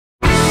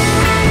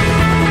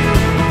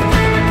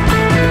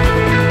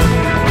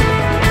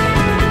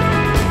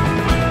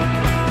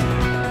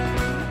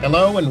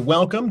Hello and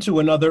welcome to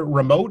another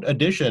remote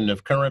edition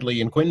of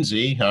Currently in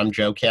Quincy. I'm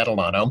Joe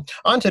Catalano.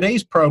 On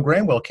today's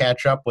program, we'll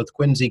catch up with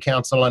Quincy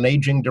Council on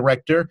Aging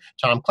Director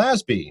Tom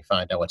Clasby,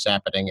 find out what's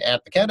happening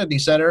at the Kennedy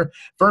Center.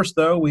 First,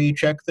 though, we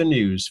check the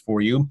news for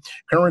you.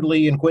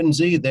 Currently in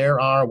Quincy, there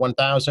are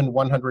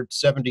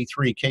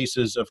 1,173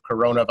 cases of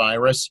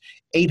coronavirus.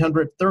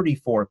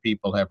 834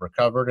 people have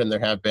recovered, and there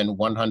have been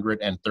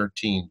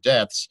 113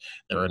 deaths.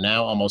 There are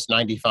now almost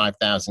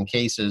 95,000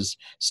 cases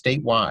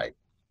statewide.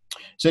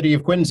 City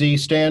of Quincy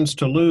stands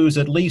to lose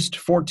at least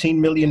 $14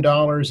 million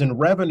in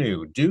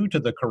revenue due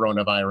to the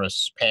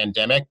coronavirus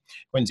pandemic.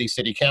 Quincy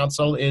City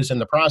Council is in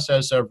the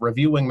process of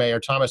reviewing Mayor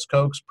Thomas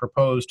Koch's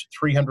proposed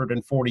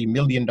 $340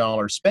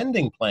 million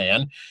spending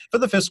plan for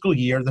the fiscal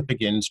year that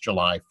begins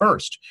July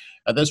 1st.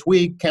 This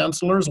week,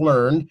 councilors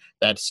learned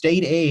that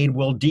state aid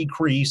will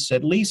decrease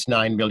at least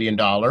 $9 million,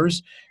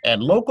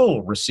 and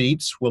local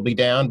receipts will be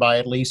down by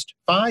at least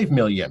 $5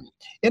 million.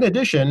 In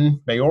addition,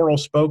 mayoral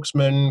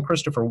spokesman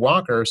Christopher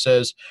Walker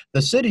says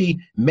the city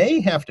may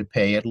have to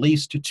pay at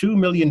least $2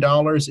 million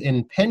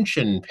in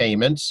pension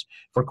payments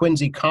for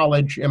Quincy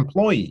College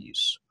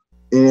employees.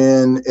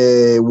 In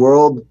a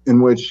world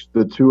in which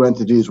the two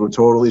entities were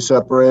totally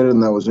separated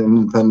and that was an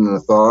independent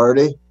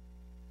authority,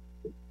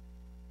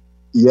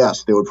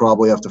 yes, they would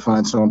probably have to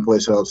find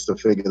someplace else to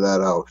figure that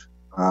out,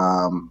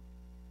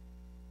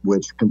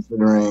 which,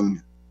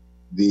 considering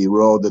the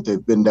road that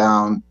they've been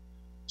down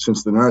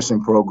since the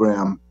nursing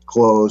program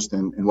closed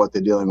and what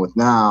they're dealing with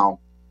now,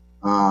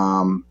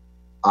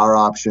 our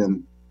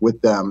option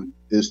with them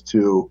is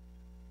to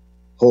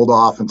hold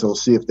off until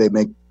see if they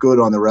make good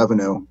on the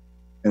revenue.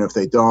 And if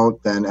they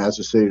don't, then as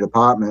a city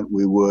department,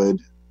 we would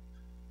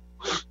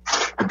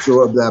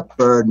absorb that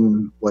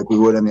burden like we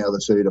would any other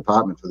city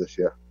department for this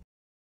year.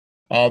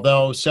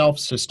 Although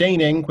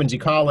self-sustaining, Quincy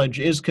College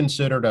is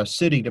considered a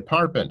city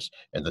department,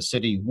 and the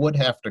city would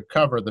have to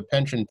cover the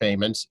pension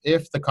payments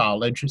if the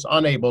college is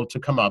unable to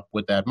come up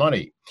with that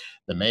money.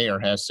 The mayor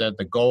has said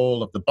the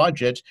goal of the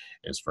budget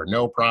is for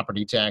no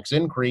property tax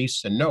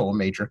increase and no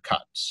major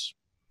cuts.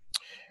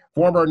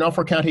 Former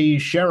Norfolk County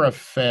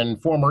Sheriff and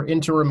former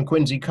interim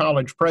Quincy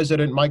College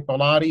President Mike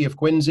Bellotti of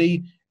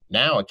Quincy,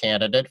 now a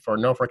candidate for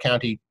Norfolk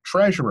County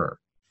Treasurer.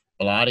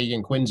 Bellotti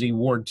and Quincy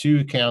Ward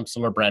 2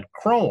 Councilor Brad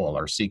Kroll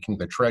are seeking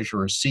the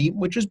treasurer's seat,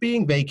 which is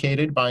being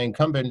vacated by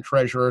incumbent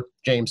treasurer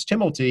James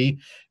Timilty.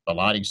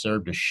 Bellotti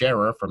served as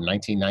sheriff from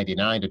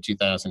 1999 to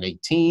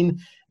 2018,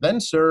 then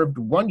served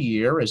 1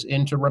 year as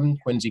interim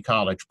Quincy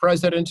College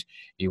president.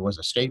 He was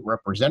a state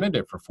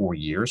representative for 4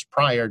 years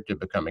prior to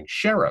becoming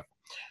sheriff.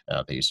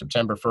 The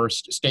September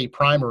 1st state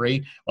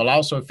primary will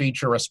also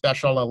feature a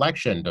special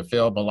election to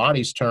fill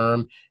Bellotti's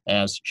term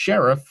as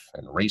sheriff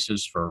and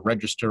races for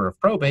Register of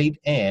Probate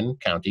and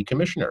county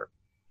commissioner.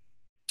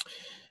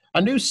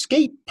 A new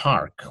skate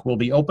park will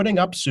be opening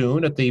up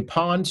soon at the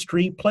Pond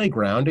Street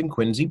Playground in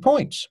Quincy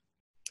Point.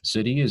 The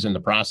city is in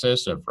the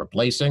process of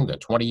replacing the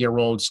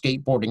 20-year-old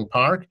skateboarding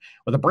park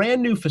with a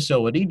brand new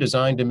facility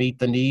designed to meet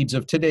the needs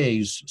of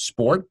today's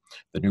sport.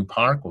 The new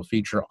park will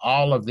feature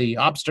all of the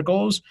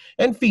obstacles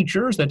and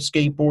features that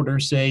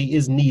skateboarders say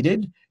is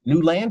needed.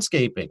 New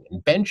landscaping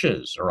and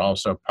benches are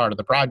also part of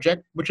the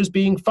project, which is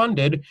being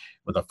funded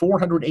with a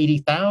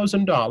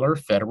 $480,000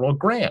 federal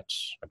grant.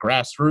 A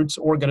grassroots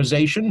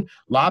organization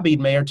lobbied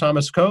Mayor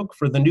Thomas Koch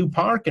for the new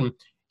park, and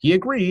he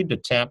agreed to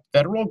tap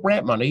federal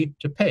grant money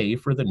to pay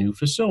for the new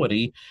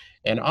facility,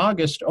 an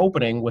August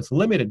opening with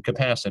limited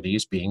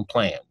capacities being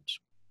planned.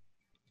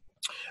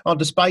 Well,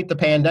 despite the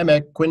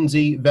pandemic,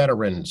 Quincy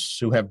veterans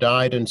who have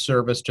died in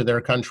service to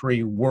their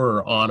country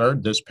were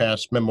honored this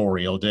past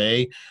Memorial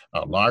Day.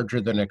 A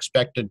larger than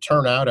expected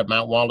turnout at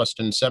Mount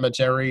Wollaston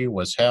Cemetery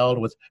was held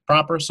with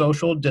proper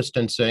social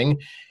distancing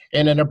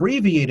in an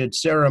abbreviated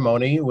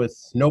ceremony with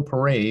no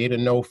parade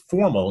and no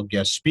formal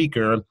guest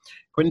speaker.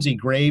 Quincy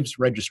Graves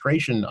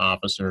Registration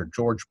Officer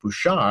George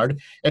Bouchard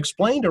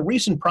explained a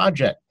recent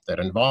project that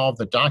involved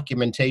the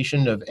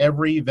documentation of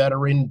every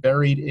veteran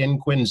buried in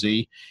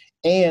Quincy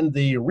and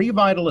the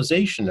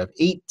revitalization of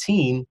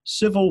 18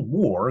 Civil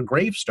War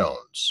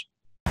gravestones.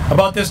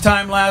 About this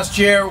time last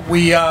year,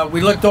 we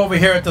looked over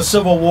here at the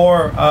Civil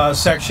War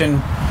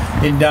section,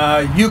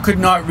 and you could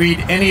not read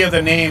any of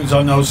the names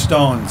on those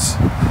stones.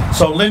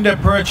 So Linda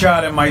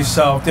Pritchard and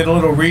myself did a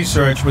little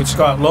research with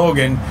Scott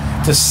Logan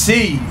to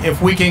see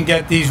if we can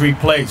get these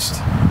replaced.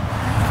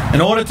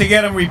 In order to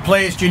get them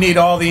replaced, you need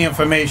all the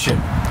information,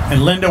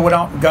 and Linda went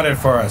out and got it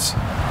for us.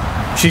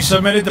 She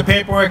submitted the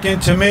paperwork in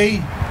to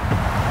me.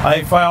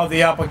 I filed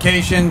the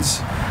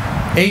applications,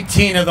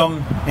 18 of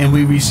them, and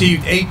we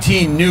received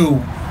 18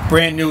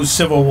 brand new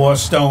Civil War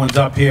stones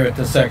up here at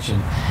the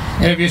section.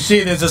 And if you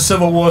see, there's a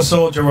Civil War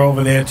soldier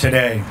over there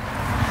today.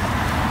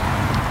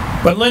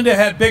 But Linda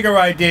had bigger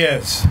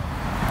ideas.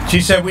 She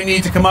said we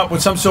need to come up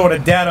with some sort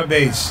of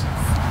database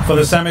for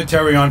the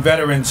cemetery on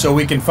veterans so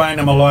we can find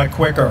them a lot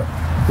quicker,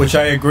 which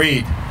I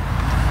agreed.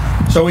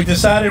 So we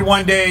decided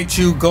one day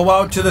to go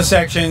out to the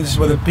sections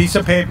with a piece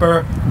of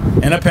paper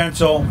and a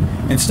pencil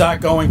and start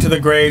going to the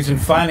graves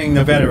and finding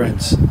the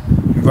veterans,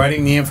 and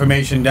writing the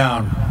information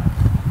down.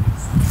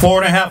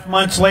 4.5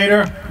 months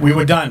later, we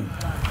were done.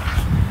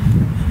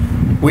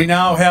 We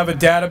now have a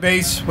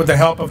database with the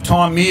help of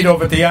Tom Mead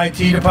over at the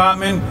IT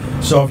department.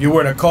 So if you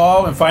were to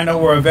call and find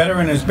out where a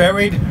veteran is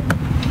buried,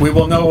 we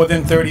will know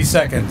within 30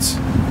 seconds.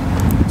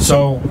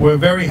 So we're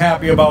very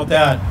happy about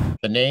that.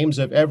 The names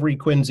of every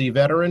Quincy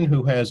veteran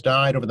who has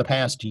died over the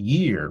past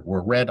year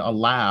were read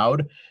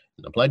aloud.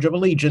 The Pledge of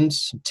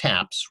Allegiance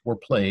taps were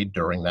played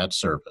during that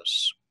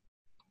service.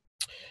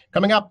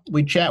 Coming up,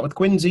 we chat with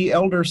Quincy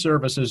Elder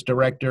Services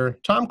Director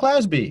Tom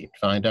Clasby.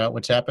 Find out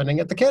what's happening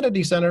at the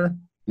Kennedy Center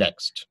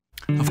next.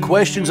 Have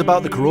questions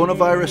about the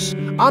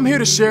coronavirus? I'm here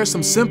to share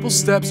some simple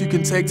steps you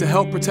can take to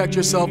help protect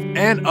yourself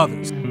and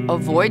others.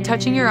 Avoid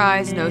touching your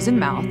eyes, nose, and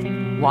mouth.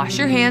 Wash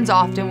your hands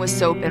often with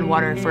soap and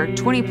water for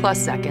 20+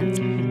 seconds.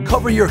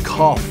 Cover your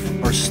cough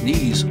or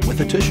sneeze with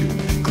a tissue.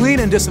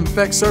 Clean and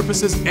disinfect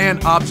surfaces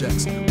and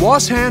objects.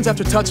 Wash hands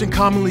after touching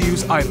commonly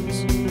used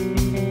items.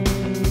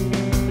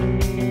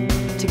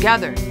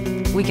 Together,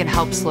 we can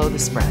help slow the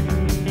spread.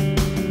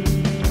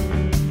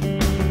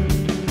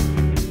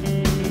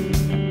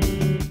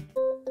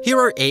 Here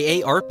are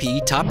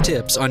AARP top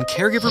tips on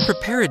caregiver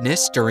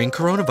preparedness during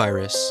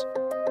coronavirus.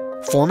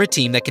 Form a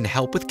team that can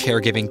help with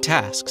caregiving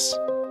tasks.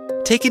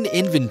 Take an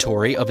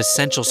inventory of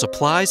essential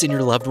supplies in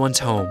your loved one's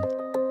home.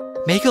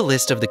 Make a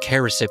list of the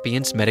care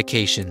recipient's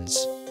medications.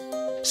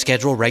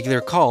 Schedule regular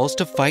calls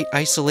to fight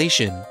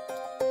isolation.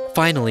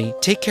 Finally,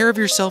 take care of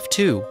yourself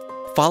too.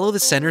 Follow the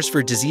Centers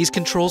for Disease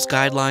Control's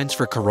guidelines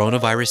for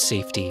coronavirus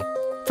safety.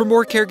 For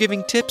more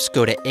caregiving tips,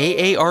 go to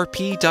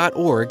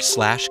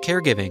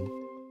aarp.org/caregiving.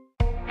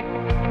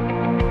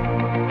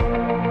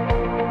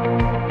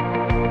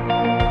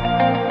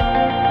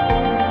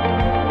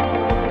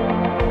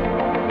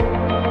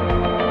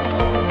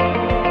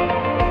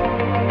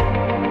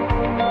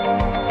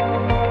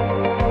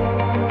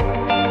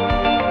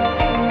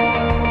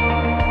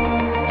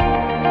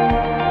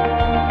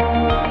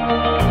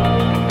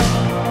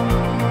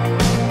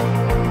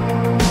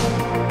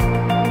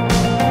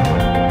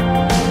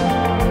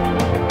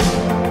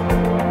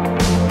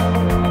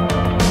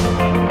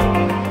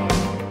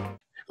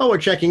 Well, we're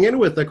checking in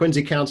with the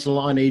Quincy Council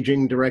on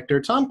Aging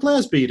Director Tom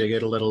Clasby to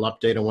get a little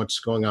update on what's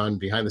going on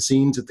behind the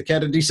scenes at the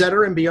Kennedy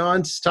Center and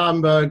beyond. Tom,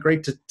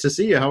 great to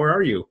see you. How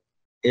are you?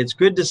 It's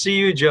good to see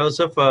you,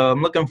 Joseph.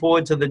 I'm looking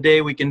forward to the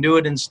day we can do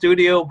it in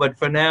studio, but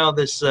for now,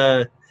 this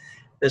is,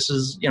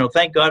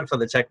 thank God for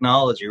the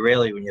technology,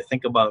 really, when you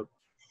think about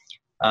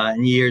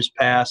in years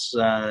past,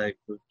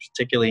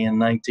 particularly in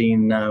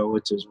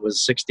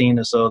was 16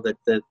 or so, that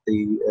the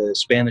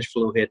Spanish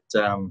flu hit.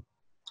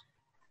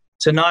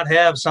 To not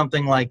have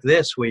something like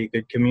this where you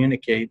could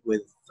communicate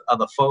with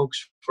other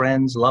folks,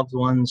 friends, loved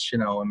ones,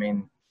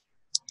 it's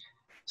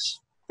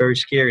very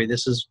scary.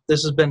 This has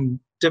been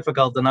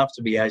difficult enough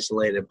to be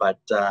isolated, but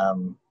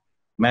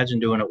imagine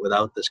doing it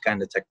without this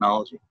kind of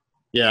technology.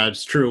 Yeah,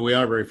 it's true. We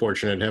are very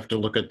fortunate. Have to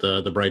look at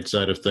the bright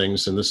side of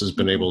things, and this has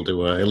been able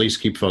to at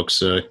least keep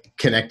folks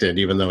connected,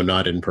 even though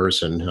not in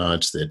person.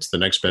 It's the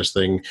next best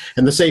thing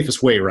and the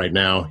safest way right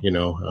now.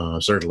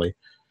 Certainly.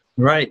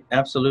 Right.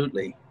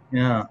 Absolutely.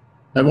 Yeah.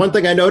 And one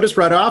thing I noticed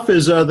right off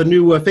is the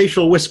new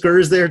facial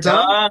whiskers there,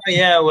 Tom.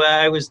 Yeah, well,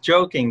 I was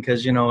joking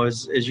because,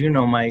 as you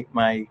know, my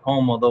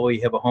home, although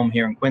we have a home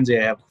here in Quincy,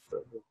 I have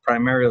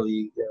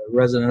primarily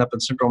resident up in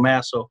Central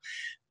Mass. So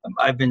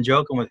I've been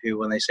joking with people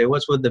when they say,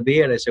 "What's with the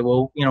beard?" I say,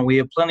 "Well, we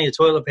have plenty of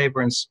toilet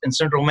paper in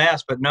Central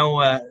Mass, but no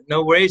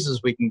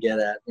razors we can get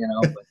at."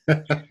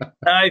 But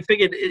I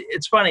figured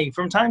it's funny.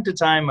 From time to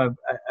time, I've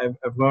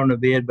grown a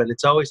beard, but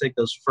it's always like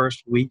those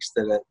first weeks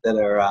that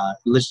are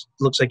looks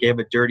like you have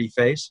a dirty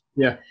face.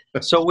 Yeah.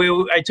 So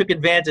I took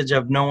advantage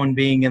of no one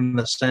being in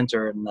the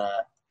center, and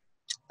I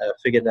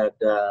figured I'd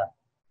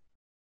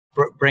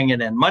bring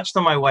it in, much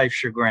to my wife's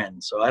chagrin.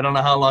 So I don't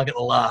know how long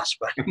it'll last,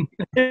 but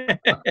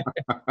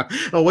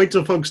I'll wait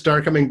till folks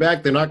start coming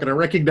back. They're not going to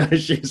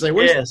recognize you. Say,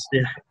 "Where's yes,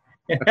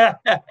 yeah."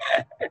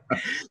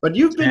 But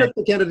you've been at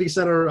the Kennedy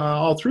Center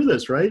all through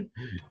this, right?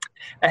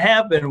 I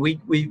have been.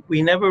 We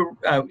never,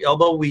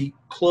 although we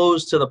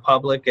closed to the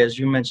public, as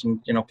you mentioned,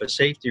 for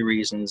safety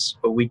reasons,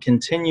 but we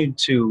continued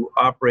to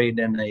operate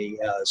in a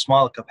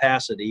smaller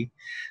capacity.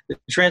 The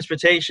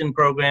transportation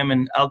program,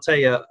 and I'll tell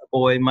you,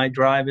 boy, my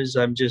drivers,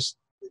 I'm just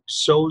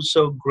so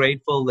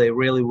grateful. They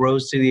really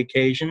rose to the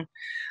occasion.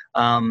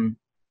 None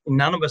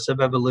of us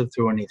have ever lived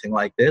through anything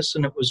like this,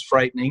 and it was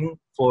frightening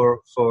for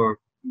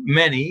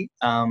many,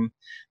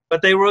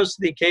 but they rose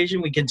to the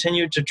occasion. We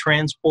continued to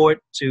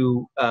transport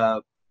to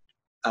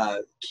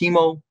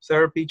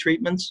chemotherapy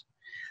treatments,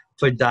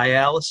 for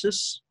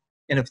dialysis,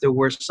 and if there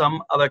were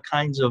some other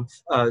kinds of,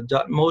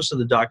 most of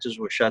the doctors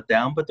were shut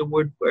down, but there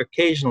were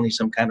occasionally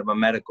some kind of a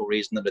medical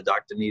reason that a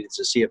doctor needed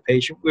to see a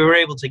patient. We were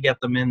able to get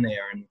them in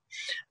there, and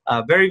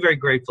very, very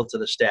grateful to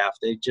the staff.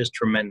 They're just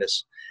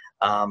tremendous.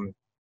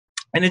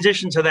 In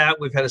addition to that,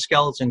 we've had a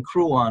skeleton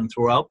crew on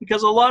throughout,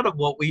 because a lot of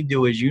what we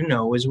do, as you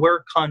know, is we're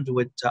a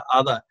conduit to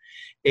other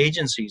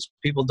agencies.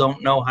 People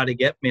don't know how to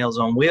get Meals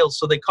on Wheels,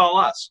 so they call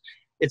us.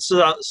 It's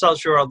South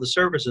Shore Other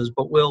Services,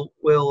 but we'll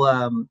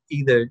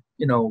either,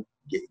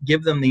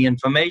 give them the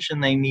information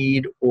they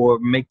need, or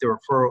make the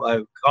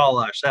referral,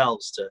 call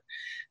ourselves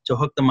to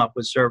hook them up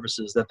with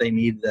services that they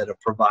need that are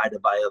provided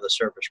by other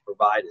service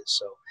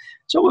providers.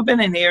 So we've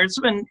been in here.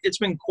 It's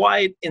been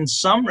quiet in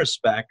some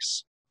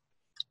respects,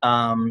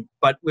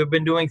 but we've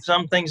been doing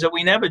some things that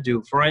we never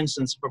do. For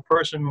instance, if a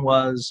person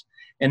was,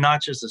 and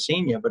not just a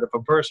senior, but if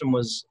a person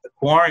was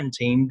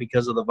quarantined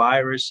because of the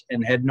virus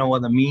and had no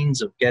other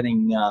means of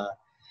getting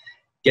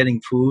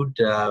food,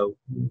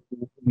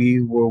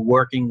 we were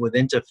working with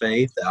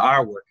Interfaith,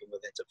 are working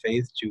with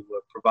Interfaith to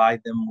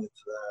provide them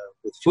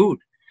with food.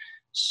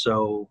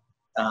 So,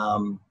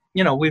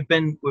 we've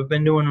been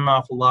doing an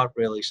awful lot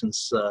really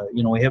since,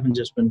 we haven't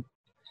just been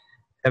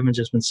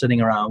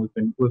sitting around.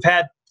 We've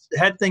had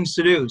things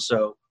to do.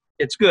 So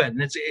it's good.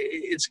 And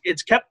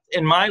it's kept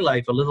in my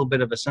life a little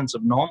bit of a sense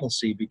of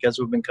normalcy because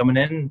we've been coming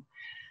in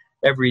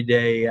every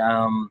day.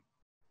 I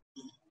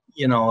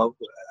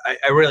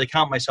really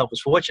count myself as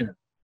fortunate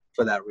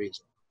for that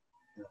reason.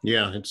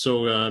 Yeah, it's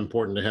so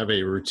important to have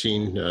a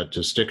routine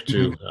to stick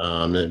to.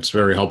 It's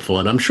very helpful,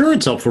 and I'm sure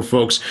it's helpful for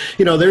folks.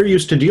 They're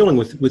used to dealing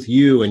with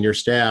you and your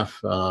staff,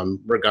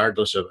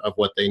 regardless of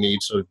what they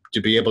need. So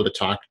to be able to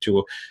talk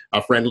to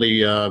a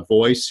friendly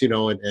voice,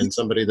 and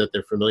somebody that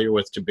they're familiar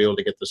with, to be able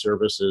to get the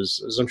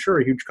services is, I'm sure,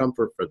 a huge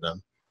comfort for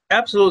them.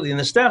 Absolutely, and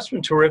the staff's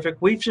been terrific.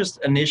 We've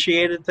just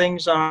initiated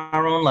things on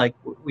our own, like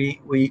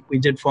we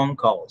did phone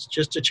calls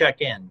just to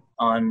check in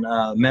on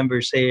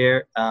members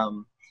here.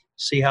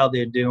 See how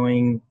they're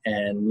doing,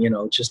 and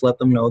just let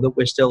them know that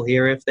we're still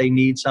here if they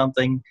need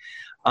something.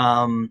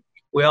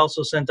 We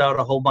also sent out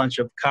a whole bunch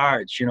of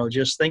cards,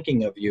 just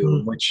thinking of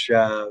you, which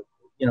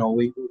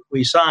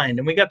we signed,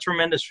 and we got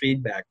tremendous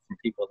feedback from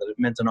people that it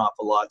meant an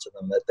awful lot to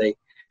them,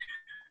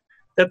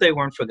 that they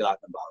weren't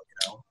forgotten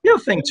about. The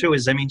other thing too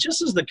is,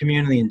 just as the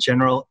community in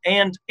general,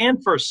 and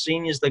for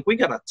seniors, like we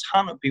got a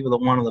ton of people that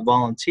wanted to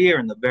volunteer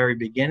in the very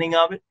beginning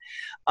of it.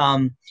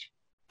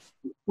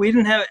 We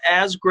didn't have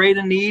as great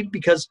a need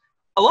because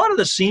a lot of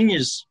the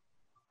seniors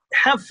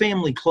have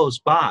family close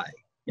by.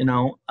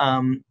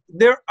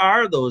 There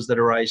are those that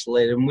are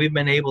isolated, and we've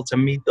been able to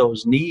meet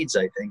those needs,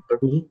 I think.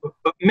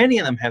 But many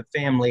of them have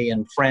family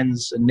and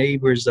friends and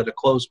neighbors that are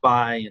close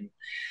by. And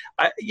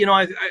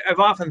I've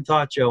often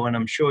thought, Joe, and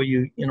I'm sure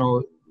you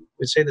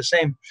would say the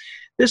same.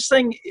 This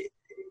thing,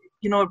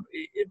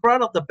 it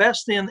brought out the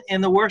best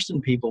and the worst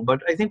in people.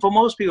 But I think for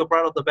most people, it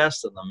brought out the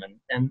best in them,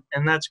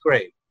 and that's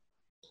great.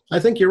 I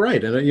think you're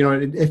right.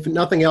 And, if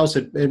nothing else,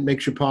 it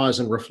makes you pause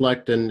and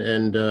reflect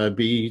and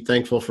be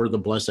thankful for the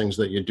blessings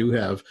that you do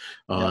have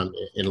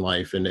in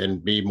life,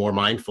 and be more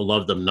mindful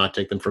of them, not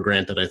take them for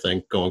granted, I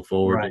think, going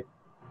forward. Right.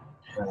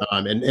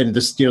 And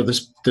this,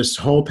 this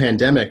whole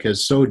pandemic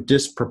has so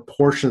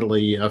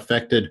disproportionately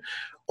affected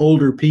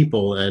older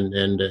people and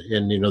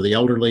the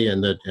elderly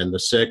and the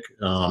sick,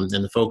 and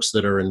the folks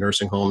that are in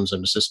nursing homes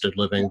and assisted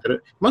living. That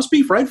it must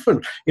be frightful.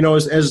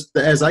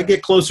 As I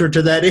get closer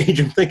to that age,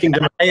 I'm thinking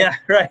to myself, yeah,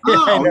 right.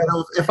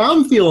 If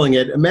I'm feeling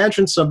it,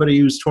 imagine somebody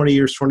who's 20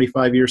 years,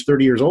 25 years,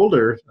 30 years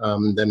older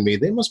than me.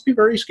 They must be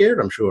very scared,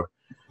 I'm sure.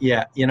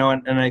 Yeah,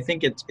 and I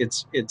think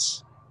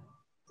it's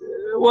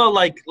well,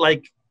 like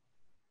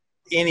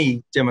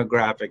any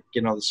demographic,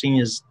 the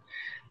seniors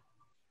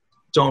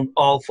don't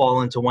all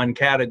fall into one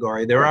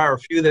category. There are a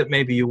few that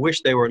maybe you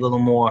wish they were a little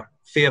more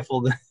fearful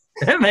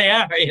than they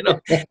are.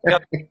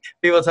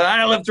 People say,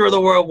 "I lived through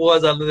the world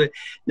wars."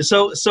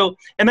 So,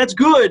 and that's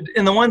good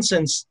in the one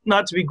sense,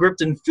 not to be gripped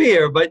in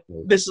fear, but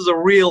this is a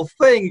real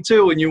thing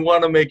too, and you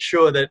want to make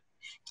sure that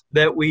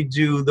we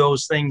do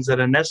those things that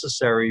are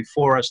necessary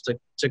for us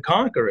to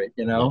conquer it.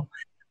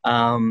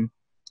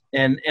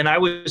 And I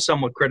was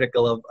somewhat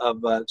critical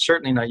of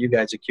certainly not you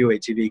guys at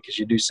QATV, because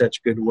you do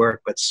such good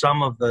work, but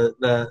some of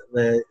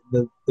the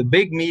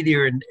big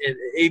media and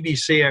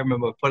ABC, I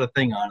remember, put a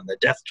thing on the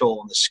death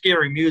toll and the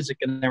scary music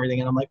and everything,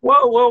 and I'm like,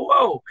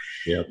 whoa.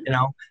 Yep.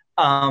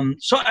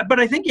 But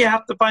I think you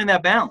have to find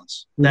that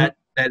balance, that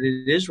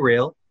it is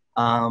real.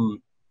 And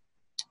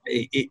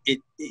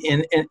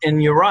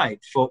you're right,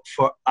 for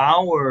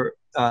our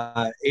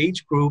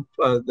age group,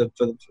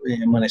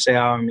 and when I say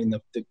our, I mean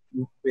the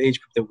age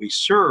group that we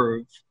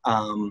serve.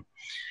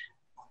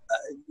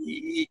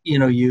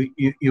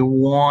 You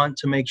want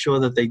to make sure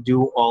that they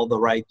do all the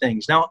right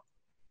things. Now,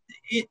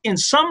 in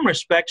some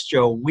respects,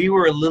 Joe, we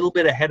were a little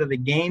bit ahead of the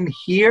game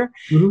here,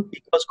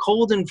 because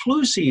cold and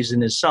flu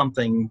season is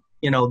something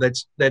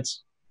that's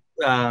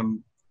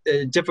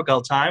a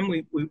difficult time.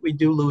 We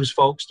do lose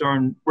folks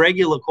during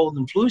regular cold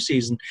and flu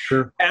season.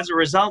 Sure. As a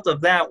result of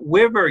that,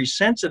 we're very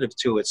sensitive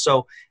to it.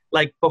 So,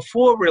 like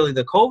before really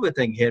the COVID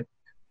thing hit,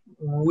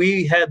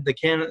 we had the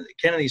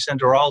Kennedy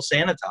Center all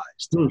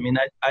sanitized. I mean,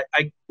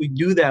 we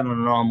do that on a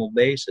normal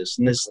basis.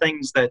 And there's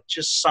things that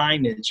just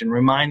signage and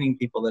reminding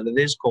people that it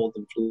is cold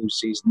and flu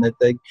season, that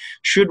they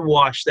should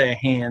wash their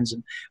hands.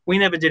 And we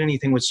never did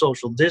anything with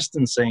social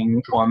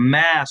distancing or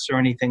masks or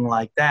anything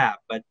like that.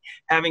 But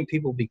having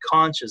people be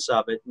conscious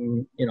of it,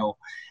 and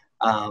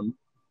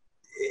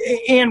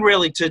and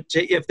really to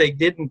if they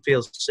didn't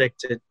feel sick,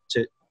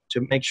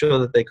 to make sure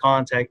that they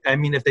contact, I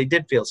mean, if they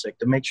did feel sick,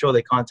 to make sure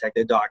they contact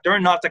their doctor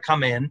and not to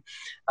come in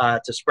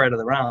to spread it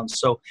around.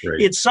 So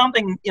it's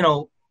something, you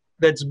know,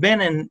 that's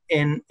been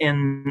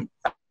in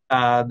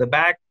the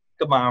back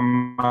of our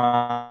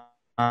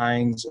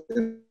minds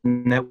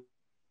and that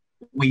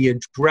we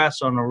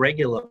address on a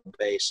regular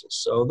basis.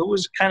 So there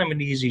was kind of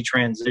an easy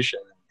transition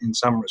in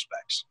some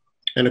respects.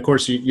 And of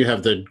course, you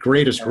have the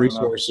greatest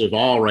resource of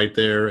all right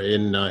there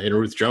in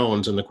Ruth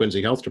Jones and the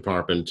Quincy Health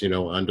Department, you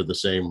know, under the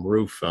same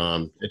roof.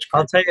 It's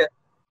I'll tell you,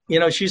 you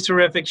know, she's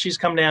terrific. She's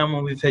come down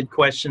when we've had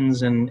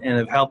questions and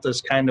have helped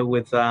us kind of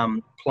with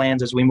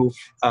plans as we move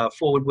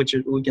forward, which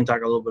we can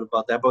talk a little bit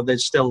about that, but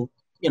there's still,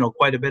 you know,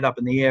 quite a bit up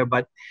in the air.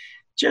 But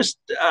just,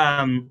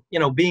 you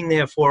know, being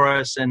there for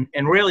us and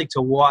really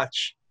to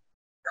watch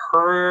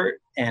her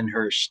and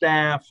her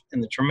staff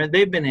and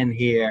they've been in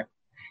here,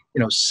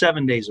 you know,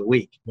 7 days a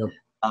week. Yep.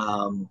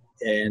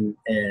 And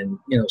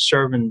you know,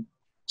 serving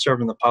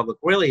the public,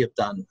 really have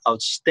done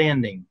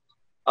outstanding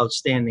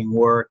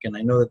work. And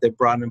I know that they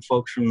brought in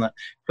folks from the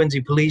Quincy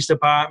Police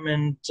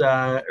Department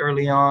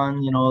early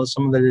on, you know,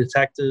 some of the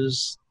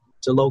detectives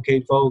to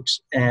locate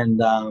folks, and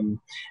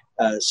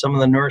some of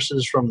the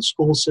nurses from the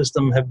school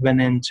system have been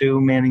in too,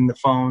 manning the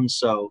phones.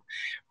 So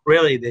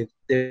really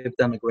they've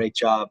done a great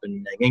job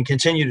and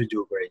continue to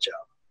do a great job.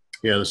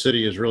 Yeah, the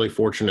city is really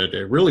fortunate.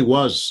 It really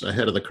was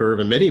ahead of the curve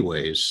in many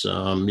ways.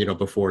 You know,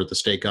 before the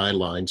state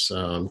guidelines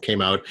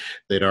came out,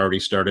 they'd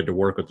already started to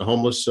work with the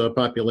homeless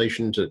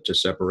population to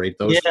separate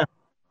those. Yeah.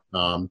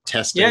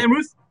 Testing. Yeah,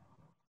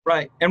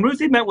 and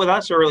Ruthie met with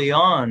us early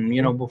on,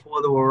 you know,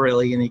 before there were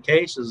really any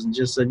cases, and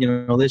just said,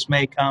 you know, this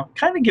may come,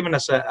 kind of giving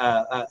us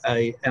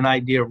an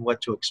idea of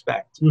what to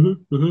expect.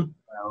 Mm-hmm, mm-hmm.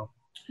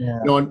 Yeah.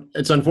 You know,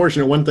 it's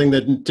unfortunate. One thing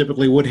that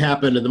typically would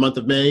happen in the month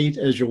of May,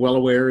 as you're well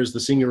aware, is the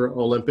Senior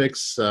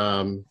Olympics.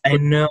 I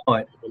know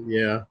it.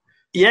 Yeah.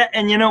 Yeah,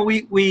 and you know,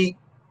 we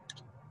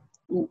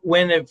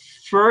when it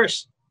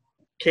first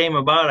came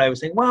about, I was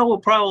thinking, well, we'll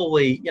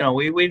probably, you know,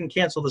 we didn't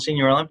cancel the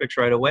Senior Olympics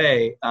right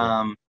away,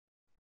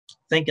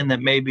 thinking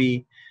that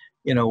maybe,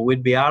 you know,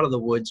 we'd be out of the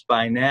woods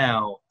by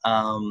now.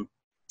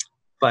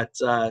 But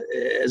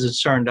as it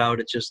turned out,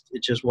 it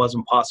just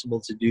wasn't possible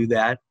to do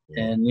that.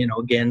 And, you know,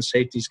 again,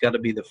 safety's got to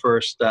be the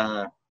first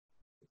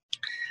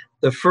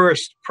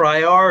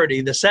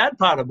priority. The sad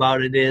part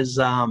about it is,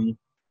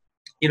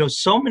 you know,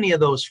 so many of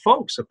those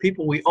folks are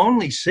people we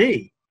only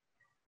see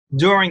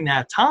during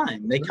that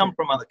time. They come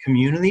from other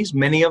communities,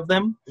 many of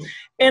them,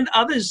 and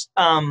others.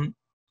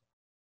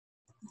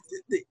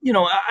 You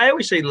know, I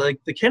always say,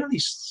 like, the Kennedy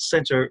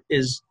Center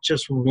is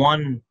just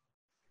one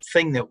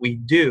thing that we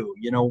do.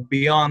 You know,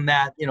 beyond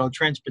that, you know,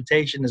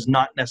 transportation is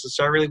not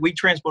necessarily, we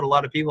transport a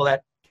lot of people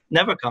that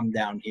never come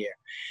down here.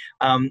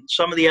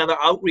 Some of the other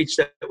outreach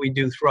that we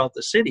do throughout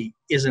the city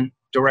isn't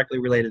directly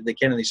related to the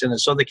Kennedy Center.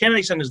 So the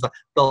Kennedy Center is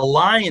the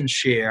lion's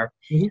share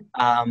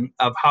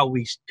of how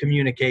we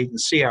communicate and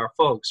see our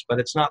folks, but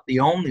it's not the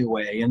only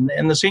way.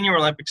 And the Senior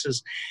Olympics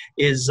is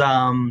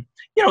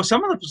you know,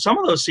 some of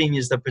those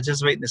seniors that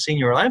participate in the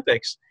Senior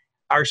Olympics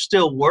are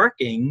still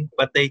working,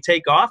 but they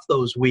take off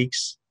those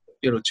weeks,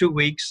 you know, 2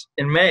 weeks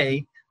in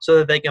May, so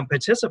that they can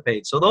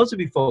participate. So those would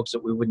be folks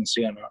that we wouldn't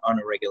see on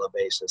a regular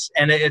basis.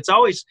 And it's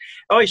always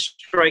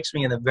strikes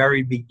me in the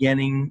very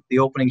beginning, the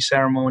opening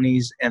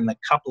ceremonies and the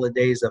couple of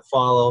days that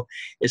follow,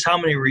 is how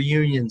many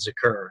reunions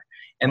occur.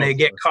 And they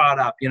get caught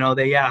up, you know,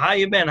 how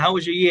you been? How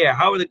was your year?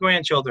 How are the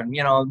grandchildren?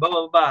 You know, blah,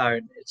 blah, blah.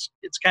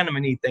 It's kind of a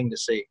neat thing to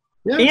see.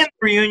 Yes. And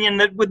reunion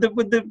with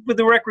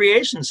the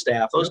recreation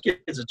staff. Those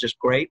kids are just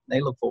great. They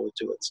look forward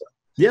to it. So.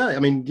 Yeah, I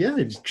mean, yeah,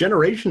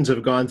 generations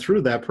have gone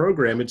through that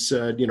program. It's,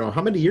 you know,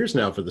 how many years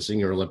now for the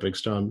Senior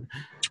Olympics, Tom?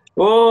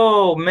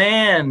 Oh,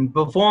 man,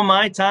 before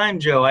my time,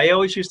 Joe. I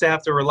always used to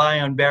have to rely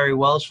on Barry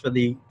Welsh for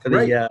the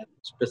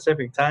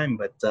specific time.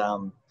 But,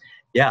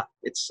 yeah,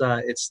 it's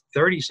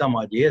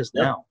 30-some-odd years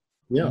now.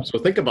 Yeah, so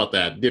think about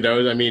that. You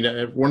know, I mean,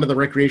 one of the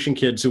recreation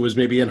kids who was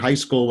maybe in high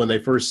school when they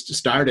first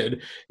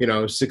started, you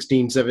know,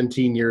 16,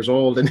 17 years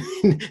old, and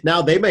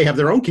now they may have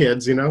their own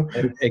kids, you know?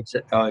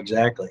 Oh,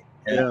 exactly.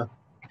 Yeah.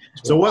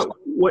 So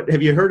what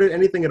have you heard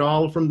anything at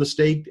all from the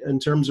state in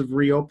terms of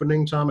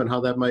reopening, Tom, and how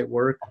that might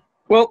work?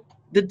 Well,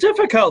 the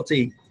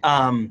difficulty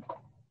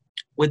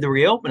with the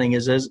reopening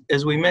is,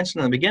 as we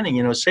mentioned in the beginning,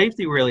 you know,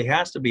 safety really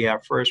has to be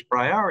our first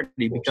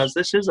priority, because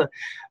this is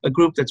a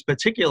group that's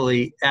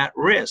particularly at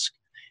risk.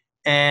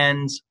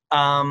 And,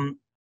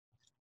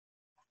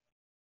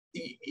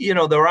 you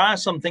know, there are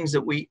some things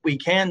that we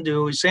can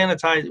do.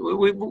 Sanitize.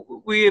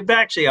 We've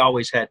actually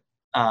always had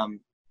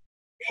hand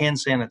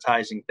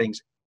sanitizing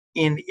things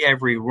in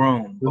every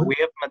room, but we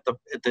have them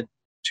at the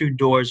two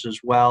doors as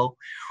well.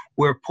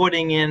 We're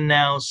putting in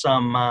now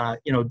some,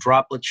 you know,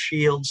 droplet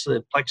shields,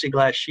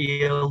 plexiglass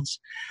shields.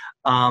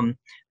 The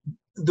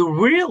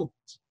real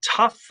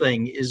tough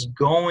thing is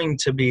going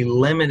to be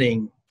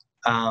limiting,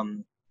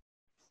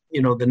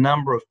 you know, the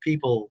number of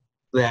people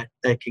that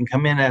can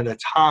come in at a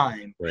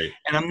time. Right.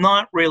 And I'm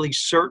not really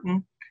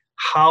certain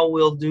how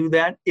we'll do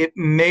that. It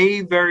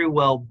may very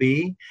well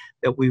be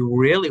that we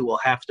really will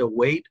have to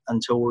wait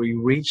until we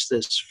reach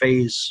this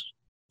phase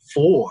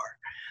 4,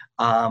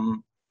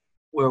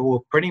 we're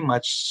pretty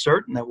much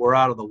certain that we're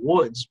out of the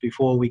woods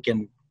before we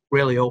can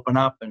really open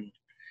up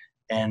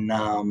and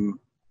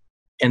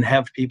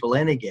have people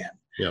in again.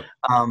 Yep.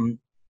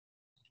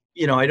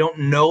 You know, I don't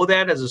know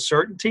that as a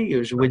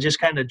certainty. We're just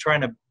kind of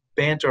trying to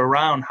banter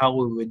around how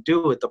we would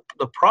do it.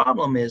 The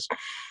problem is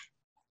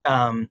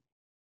how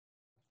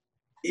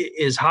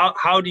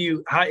do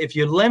you, if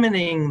you're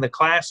limiting the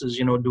classes,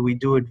 you know, do we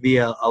do it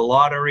via a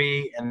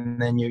lottery, and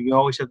then you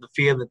always have the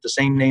fear that the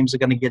same names are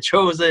going to get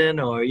chosen,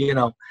 or, you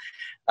know,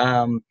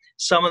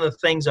 some of the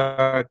things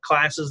are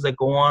classes that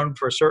go on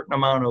for a certain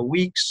amount of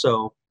weeks.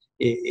 So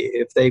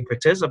if they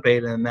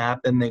participate in that,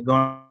 then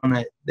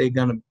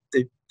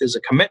there's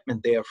a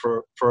commitment there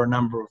for a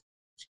number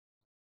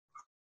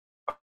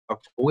of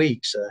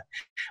weeks.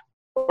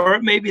 Or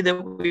it may be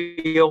that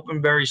we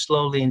open very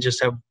slowly and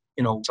just have,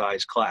 you know,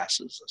 size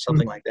classes or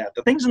something like that.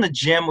 The things in the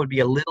gym would be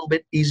a little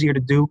bit easier to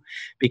do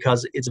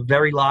because it's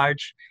very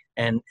large,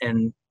 and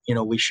you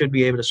know, we should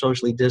be able to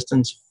socially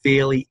distance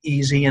fairly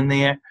easy in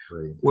there.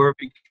 Right. Where it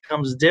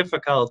becomes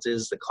difficult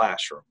is the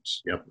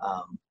classrooms. Yep.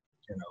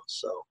 You know,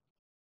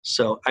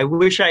 so I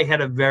wish I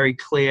had a very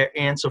clear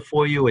answer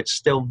for you. It's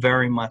still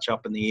very much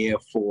up in the air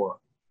for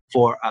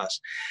us.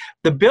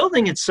 The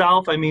building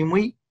itself, I mean,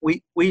 we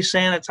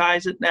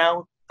sanitize it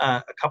now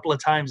a couple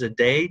of times a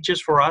day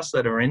just for us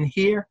that are in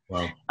here.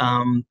 Wow.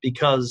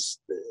 Because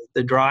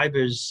the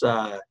drivers,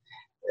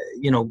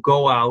 you know,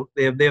 go out.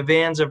 Their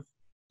vans are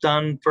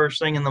done first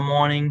thing in the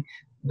morning.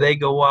 They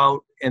go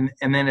out, and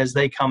then as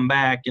they come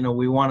back, you know,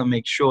 we want to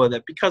make sure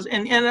that, because,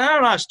 and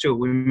on us too,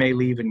 we may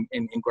leave and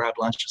grab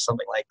lunch or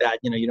something like that.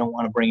 You know, you don't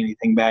want to bring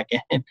anything back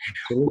in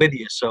with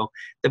you. So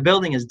the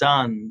building is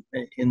done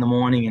in the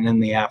morning and in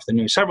the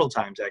afternoon, several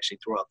times actually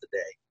throughout the day.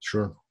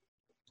 Sure.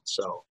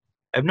 So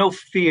I have no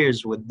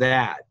fears with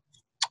that.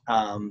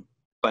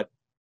 But,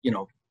 you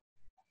know,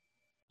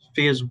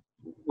 fears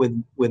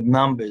with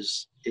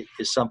numbers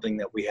is something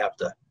that we have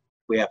to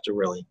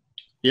really.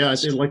 Yeah, I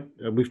think, like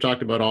we've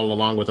talked about all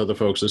along with other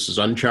folks, this is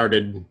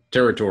uncharted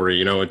territory.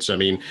 You know, it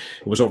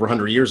was over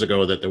 100 years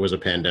ago that there was a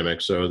pandemic,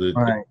 so there's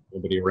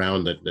nobody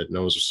around that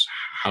knows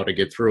how to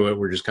get through it.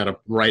 We're just kind of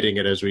writing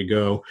it as we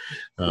go.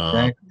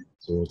 Exactly.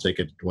 So we'll take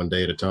it one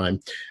day at a time.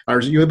 Are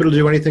you able to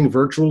do anything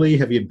virtually?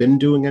 Have you been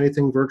doing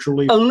anything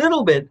virtually? A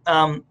little bit.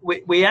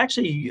 We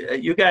actually,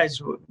 you guys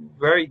were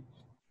very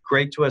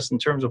great to us in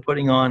terms of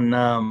putting on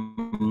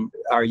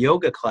our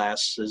yoga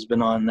class. Has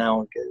been on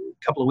now a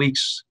couple of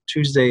weeks,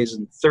 Tuesdays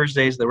and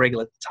Thursdays, the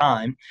regular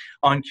time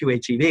on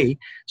QATV.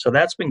 So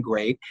that's been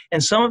great.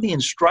 And some of the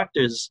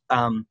instructors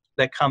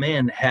that come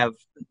in have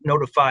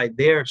notified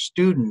their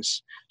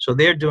students, so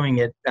they're doing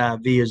it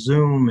via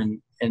Zoom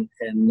and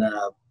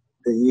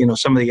you know,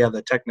 some of the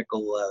other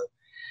technical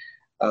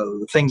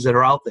things that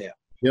are out there.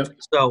 Yep.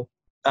 So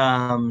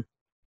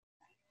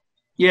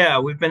yeah,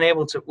 we've been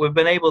able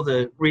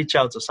to reach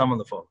out to some of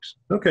the folks.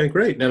 Okay,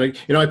 great. And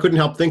I couldn't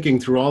help thinking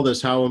through all this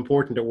how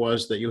important it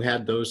was that you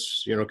had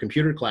those, you know,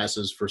 computer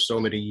classes for so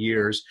many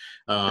years.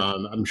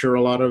 I'm sure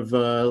a lot of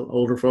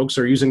older folks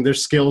are using their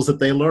skills that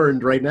they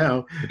learned right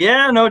now.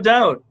 Yeah, no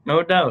doubt.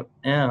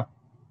 Yeah,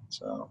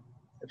 so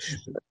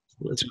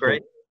it's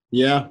great.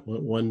 Yeah,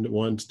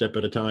 one step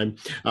at a time.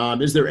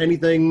 Is there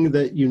anything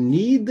that you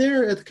need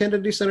there at the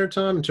Kennedy Center,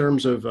 Tom, in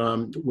terms of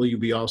will you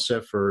be all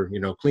set for, you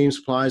know, cleaning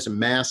supplies and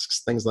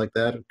masks, things like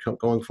that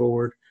going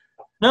forward?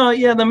 No,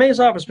 yeah, the mayor's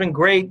office has been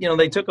great. You know,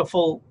 they took a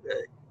full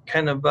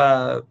kind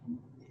of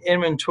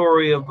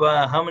inventory of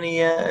how many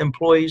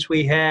employees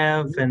we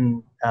have,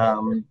 and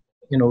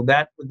you know,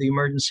 that with the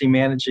emergency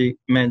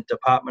management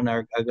department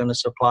are going to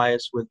supply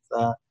us with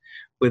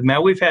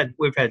mail. We've had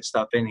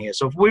stuff in here,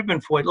 so if we've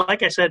been fortunate.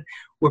 Like I said,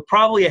 we're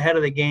probably ahead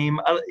of the game.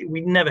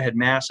 We never had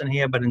masks in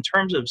here, but in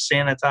terms of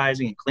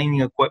sanitizing and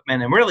cleaning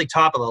equipment and really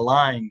top of the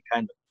line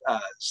kind of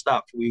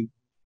stuff, we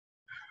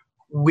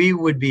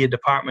would be a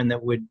department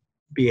that would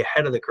be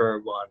ahead of the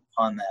curve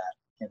on that.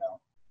 You know.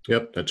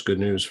 Yep, that's good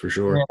news for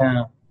sure.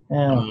 Yeah.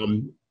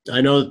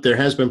 I know that there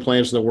has been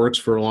plans in the works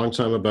for a long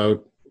time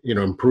about, you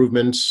know,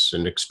 improvements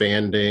and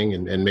expanding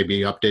and maybe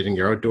updating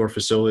your outdoor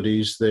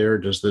facilities there.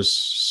 Does this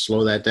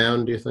slow that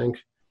down, do you think?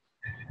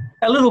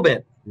 A little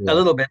bit. Yeah. A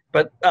little bit,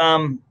 but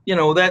you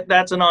know,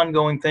 that's an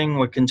ongoing thing.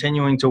 We're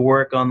continuing to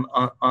work on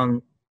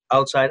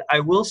outside.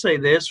 I will say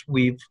this: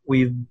 we've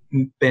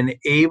been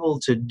able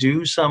to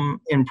do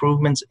some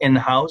improvements in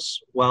house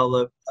while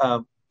the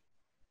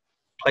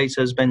place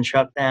has been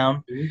shut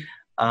down.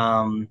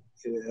 Mm-hmm.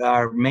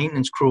 Our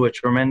maintenance crew are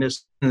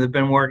tremendous. They've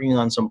been working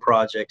on some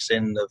projects,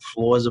 and the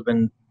floors have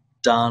been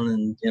done,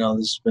 and you know,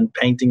 there's been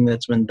painting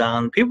that's been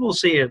done. People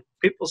see it.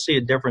 People see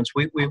a difference.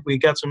 We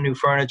got some new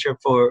furniture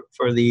for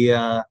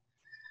the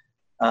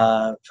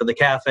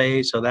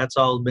cafe, so that's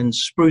all been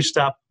spruced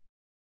up.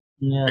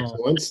 Yeah.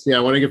 Excellent. Yeah, I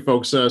want to give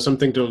folks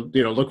something to,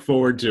 you know, look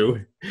forward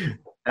to.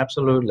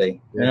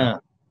 Absolutely. Yeah.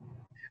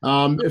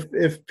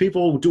 If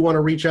people do want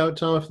to reach out,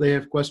 Tom, if they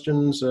have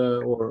questions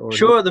or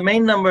sure, the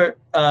main number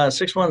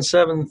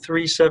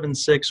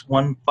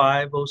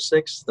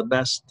 617-376-1506, the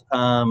best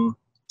to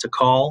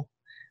call.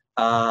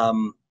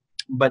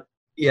 But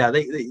yeah,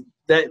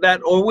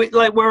 that or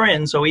like we're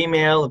in. So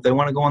email, if they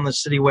want to go on the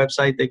city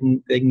website, they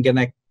can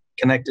get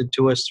connected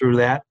to us through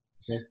that.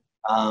 Okay.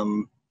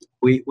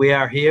 We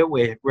are here.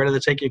 We're ready to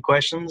take your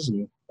questions,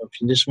 and if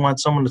you just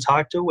want someone to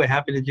talk to, we're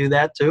happy to do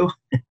that too.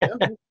 Yeah,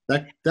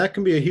 that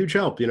can be a huge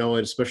help, you know,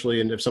 especially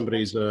if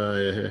somebody's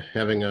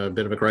having a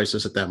bit of a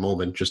crisis at that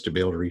moment, just to be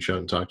able to reach out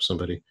and talk to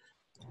somebody.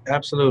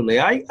 Absolutely.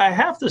 I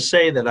have to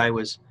say that I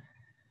was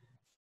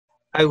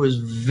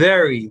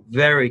very,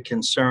 very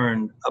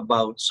concerned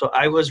about, so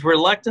I was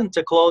reluctant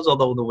to close,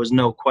 although there was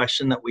no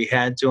question that we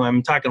had to.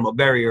 I'm talking about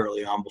very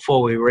early on,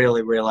 before we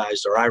really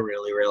realized, or I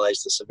really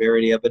realized, the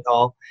severity of it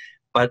all.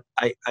 But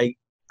I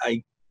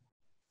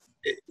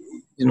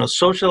you know,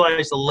 social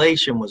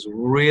isolation was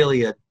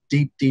really a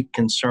deep, deep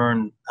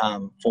concern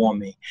for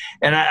me.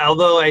 And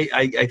although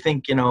I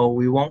think, you know,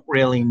 we won't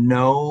really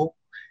know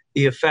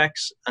the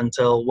effects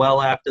until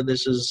well after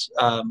this is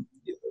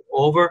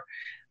over.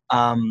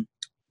 But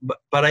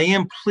I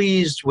am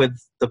pleased with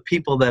the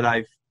people that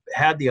I've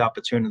had the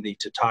opportunity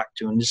to talk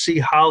to, and to see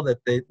how that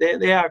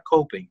they are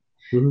coping,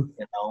 you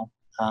know.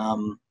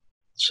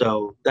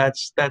 So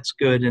that's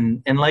good.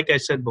 And like I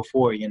said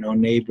before, you know,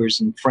 neighbors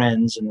and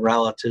friends and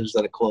relatives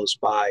that are close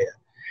by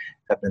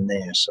have been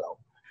there. So.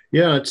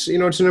 Yeah, it's, you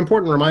know, it's an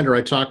important reminder.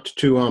 I talked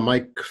to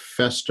Mike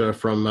Festa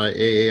from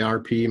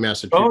AARP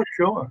Massachusetts. Oh,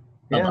 sure.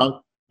 Yeah.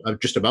 About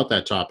just about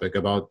that topic,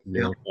 about,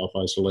 you know,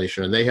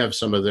 self-isolation, and they have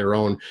some of their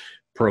own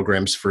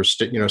programs for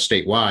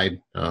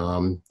statewide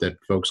that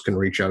folks can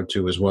reach out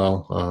to as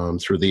well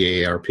through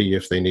the AARP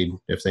if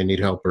they need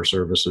help or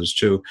services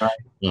too. Right.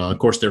 Of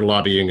course, they're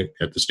lobbying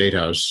at the State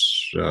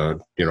House, you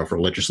know, for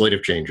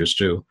legislative changes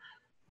too.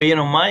 You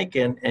know, Mike,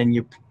 and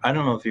you, I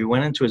don't know if you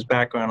went into his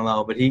background at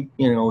all, but he,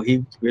 you know,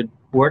 he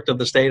worked at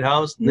the State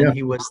House, and then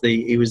he was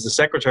the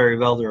Secretary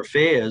of Elder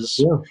Affairs.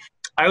 Yeah.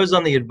 I was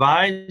on the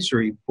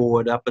advisory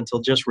board up until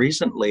just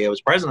recently. I was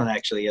president,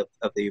 actually, of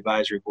the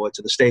advisory board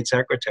to the state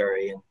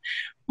secretary. And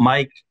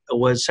Mike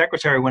was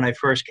secretary when I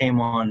first came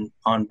on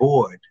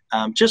board,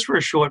 just for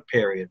a short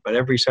period. But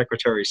every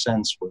secretary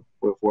since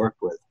we've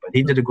worked with. But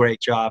he did a great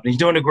job. And he's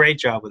doing a great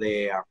job with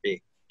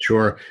AARP.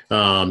 Sure.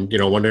 You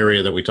know, one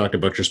area that we talked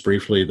about just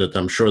briefly that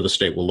I'm sure the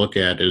state will look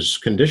at is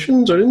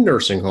conditions in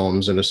nursing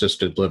homes and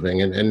assisted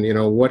living, and you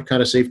know, what kind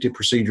of safety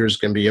procedures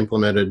can be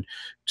implemented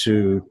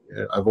to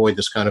avoid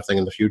this kind of thing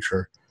in the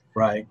future.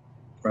 Right.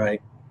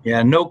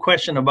 Yeah, no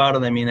question about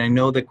it. I mean, I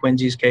know that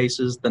Quincy's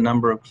cases, the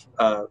number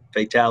of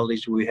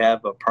fatalities we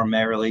have are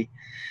primarily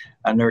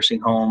a nursing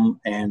home,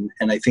 and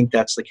I think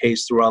that's the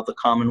case throughout the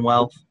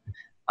Commonwealth.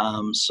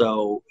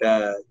 So,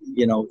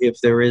 you know, if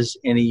there is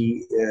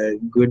any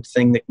good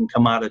thing that can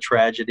come out of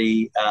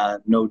tragedy,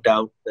 no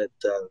doubt that,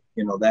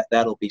 you know,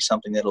 that'll be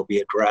something that'll be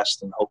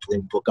addressed, and hopefully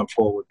we'll come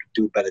forward to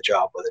do a better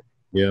job with it.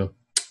 Yeah.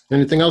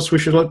 Anything else we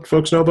should let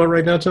folks know about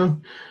right now,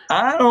 Tom?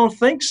 I don't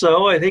think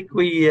so. I think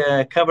we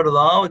covered it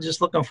all.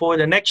 Just looking forward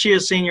to next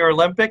year's Senior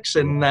Olympics,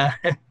 and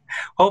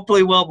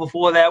hopefully well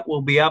before that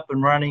we'll be up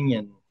and running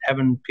and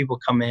having people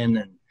come in,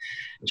 and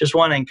just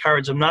want to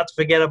encourage them not to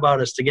forget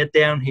about us, to get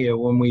down here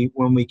when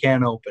we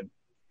can open.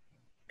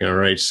 All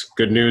right.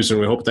 Good news, and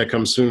we hope that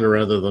comes sooner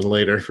rather than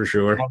later, for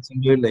sure.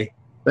 Absolutely.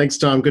 Thanks,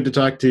 Tom. Good to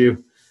talk to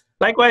you.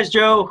 Likewise,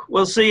 Joe.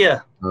 We'll see you.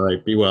 All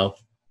right. Be well.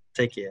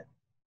 Take care.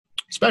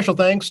 Special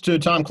thanks to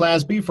Tom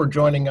Clasby for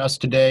joining us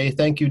today.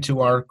 Thank you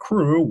to our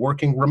crew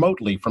working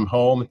remotely from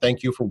home.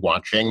 Thank you for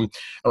watching.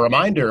 A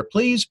reminder,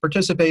 please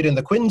participate in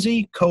the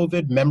Quincy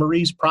COVID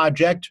Memories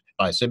Project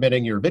by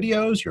submitting your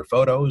videos, your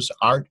photos,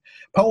 art,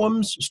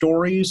 poems,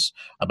 stories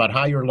about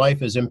how your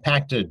life is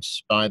impacted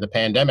by the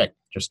pandemic.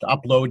 Just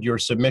upload your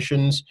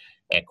submissions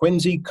at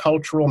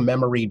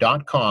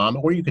quincyculturalmemory.com,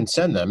 or you can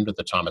send them to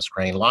the Thomas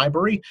Crane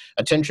Library.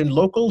 Attention,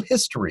 Local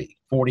History,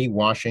 40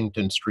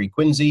 Washington Street,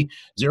 Quincy,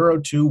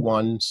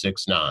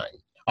 02169.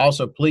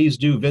 Also, please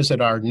do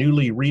visit our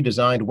newly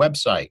redesigned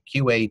website,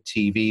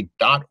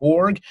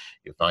 qatv.org.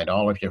 You'll find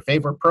all of your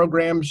favorite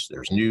programs.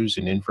 There's news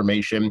and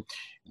information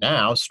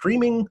now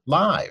streaming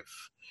live.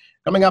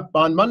 Coming up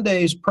on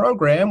Monday's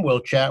program,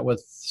 we'll chat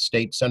with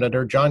State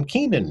Senator John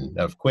Keenan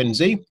of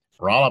Quincy.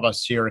 For all of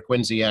us here at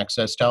Quincy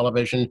Access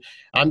Television,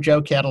 I'm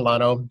Joe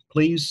Catalano.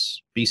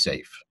 Please be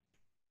safe.